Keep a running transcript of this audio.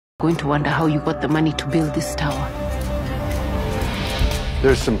Going to wonder how you got the money to build this tower.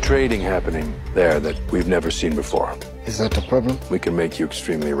 There's some trading happening there that we've never seen before. Is that a problem? We can make you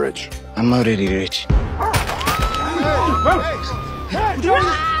extremely rich. I'm already rich. We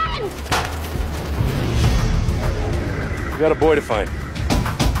got a boy to find.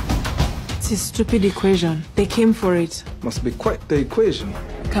 It's a stupid equation. They came for it. Must be quite the equation.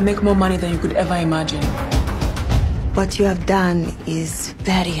 Can make more money than you could ever imagine. What you have done is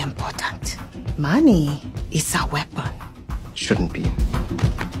very important. Money is a weapon. Shouldn't be.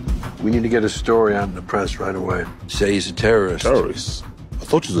 We need to get a story out in the press right away. Say he's a terrorist. Terrorist? I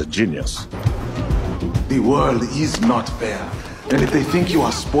thought he was a genius. The world is not fair. And if they think you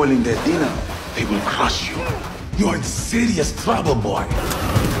are spoiling their dinner, they will crush you. You're in serious trouble, boy.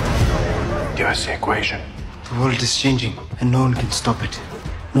 Give us the equation. The world is changing, and no one can stop it.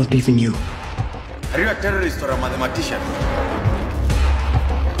 Not even you. Are you a terrorist or a mathematician?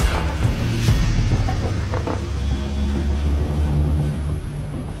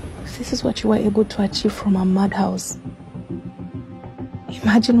 This is what you were able to achieve from a madhouse.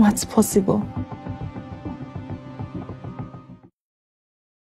 Imagine what's possible.